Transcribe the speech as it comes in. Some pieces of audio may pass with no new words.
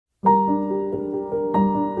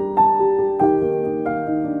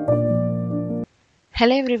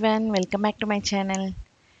Hello everyone, welcome back to my channel.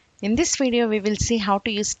 In this video we will see how to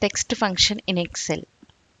use text function in Excel.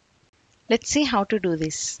 Let's see how to do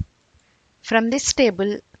this. From this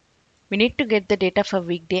table we need to get the data for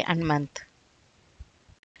weekday and month.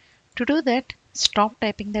 To do that, stop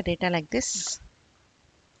typing the data like this.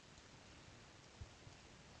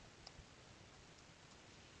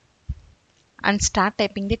 And start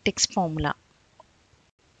typing the text formula.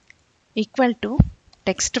 Equal to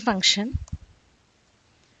text function.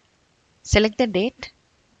 Select the date,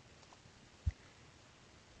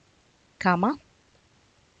 comma,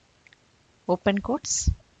 open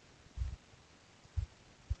quotes,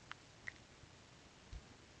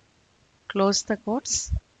 close the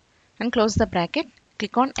quotes and close the bracket.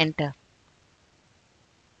 Click on enter.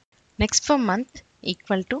 Next for month,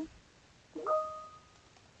 equal to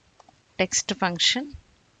text function.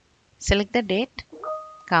 Select the date,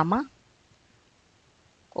 comma,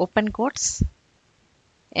 open quotes,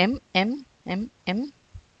 M,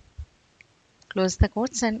 close the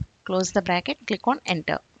quotes and close the bracket. Click on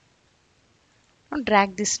enter. Now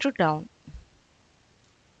drag this to down.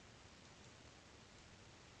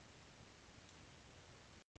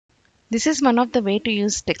 This is one of the way to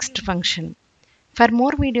use text function. For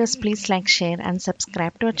more videos, please like, share and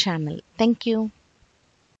subscribe to our channel. Thank you.